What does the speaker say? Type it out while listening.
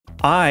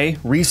I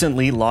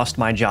recently lost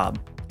my job.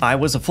 I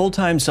was a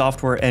full-time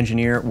software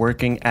engineer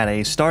working at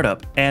a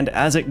startup, and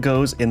as it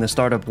goes in the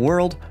startup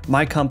world,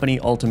 my company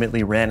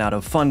ultimately ran out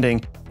of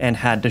funding and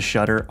had to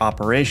shutter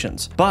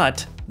operations.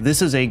 But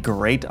this is a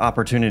great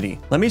opportunity.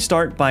 Let me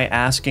start by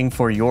asking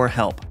for your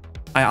help.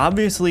 I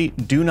obviously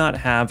do not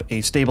have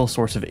a stable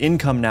source of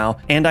income now,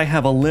 and I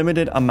have a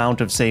limited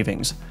amount of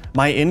savings.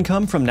 My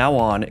income from now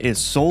on is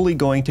solely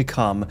going to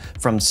come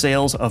from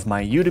sales of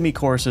my Udemy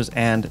courses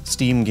and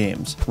Steam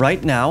games.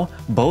 Right now,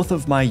 both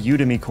of my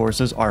Udemy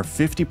courses are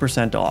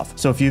 50% off,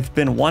 so if you've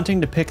been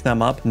wanting to pick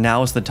them up,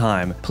 now's the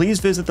time.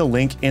 Please visit the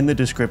link in the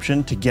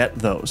description to get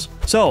those.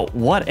 So,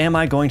 what am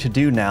I going to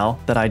do now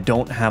that I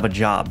don't have a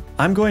job?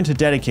 I'm going to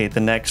dedicate the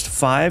next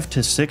 5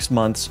 to 6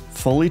 months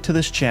fully to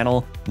this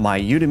channel, my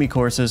Udemy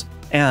courses,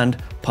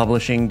 and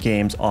publishing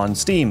games on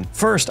Steam.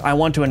 First, I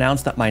want to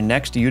announce that my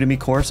next Udemy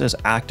course is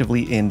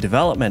actively in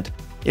development.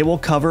 It will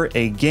cover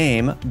a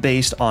game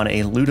based on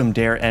a Ludum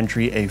Dare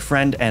entry a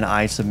friend and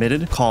I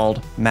submitted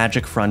called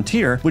Magic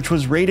Frontier, which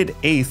was rated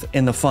 8th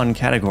in the fun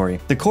category.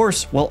 The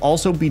course will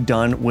also be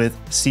done with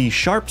C#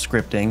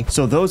 scripting,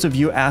 so those of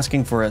you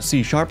asking for a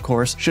C#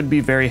 course should be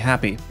very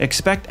happy.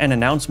 Expect an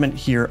announcement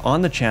here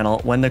on the channel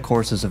when the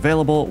course is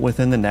available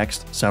within the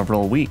next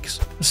several weeks.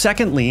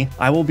 Secondly,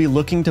 I will be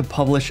looking to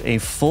publish a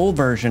full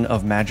version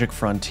of Magic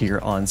Frontier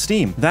on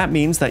Steam. That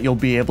means that you'll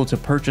be able to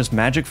purchase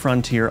Magic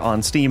Frontier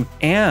on Steam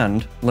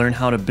and learn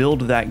how to build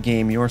that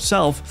game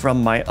yourself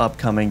from my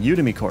upcoming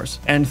Udemy course.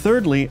 And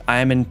thirdly, I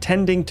am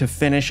intending to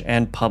finish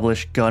and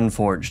publish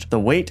Gunforged. The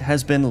wait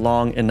has been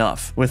long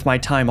enough. With my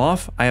time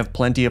off, I have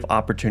plenty of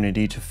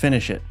opportunity to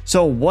finish it.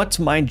 So what's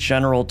my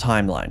general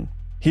timeline?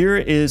 Here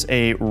is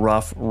a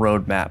rough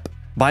roadmap.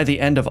 By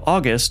the end of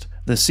August,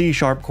 the C#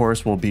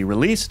 course will be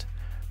released.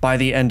 By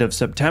the end of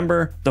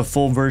September, the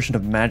full version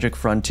of Magic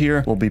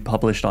Frontier will be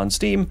published on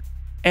Steam.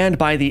 And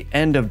by the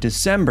end of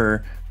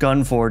December,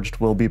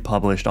 Gunforged will be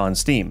published on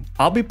Steam.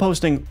 I'll be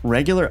posting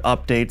regular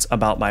updates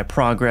about my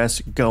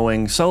progress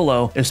going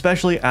solo,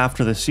 especially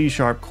after the C#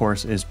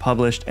 course is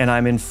published and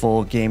I'm in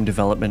full game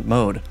development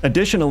mode.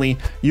 Additionally,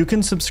 you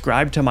can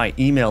subscribe to my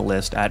email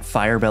list at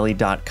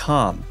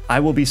firebelly.com. I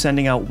will be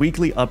sending out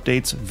weekly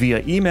updates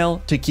via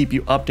email to keep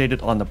you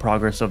updated on the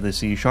progress of the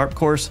C#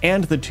 course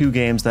and the 2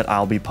 games that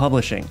I'll be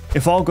publishing.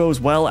 If all goes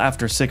well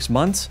after 6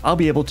 months, I'll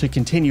be able to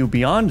continue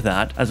beyond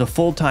that as a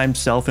full-time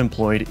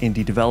self-employed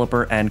indie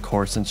developer and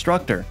course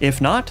instructor.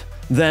 If not,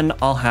 then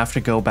I'll have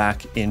to go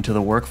back into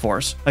the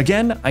workforce.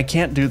 Again, I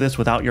can't do this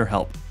without your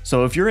help.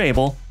 So if you're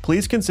able,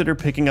 please consider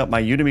picking up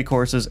my Udemy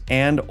courses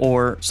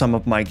and/or some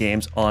of my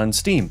games on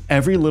Steam.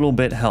 Every little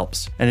bit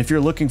helps. And if you're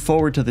looking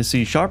forward to the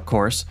C#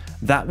 course,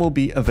 that will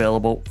be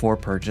available for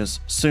purchase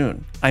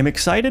soon. I'm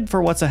excited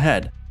for what's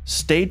ahead.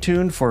 Stay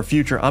tuned for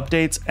future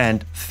updates,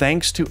 and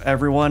thanks to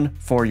everyone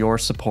for your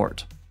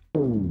support.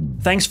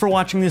 Thanks for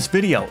watching this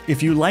video.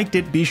 If you liked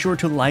it, be sure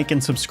to like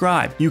and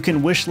subscribe. You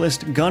can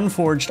wishlist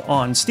Gunforged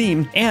on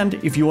Steam, and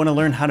if you want to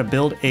learn how to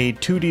build a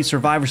 2D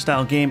survivor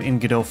style game in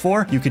Godot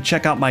 4, you could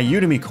check out my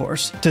Udemy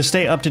course. To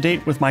stay up to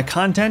date with my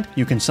content,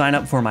 you can sign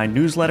up for my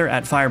newsletter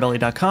at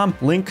firebelly.com.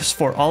 Links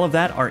for all of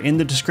that are in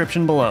the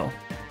description below.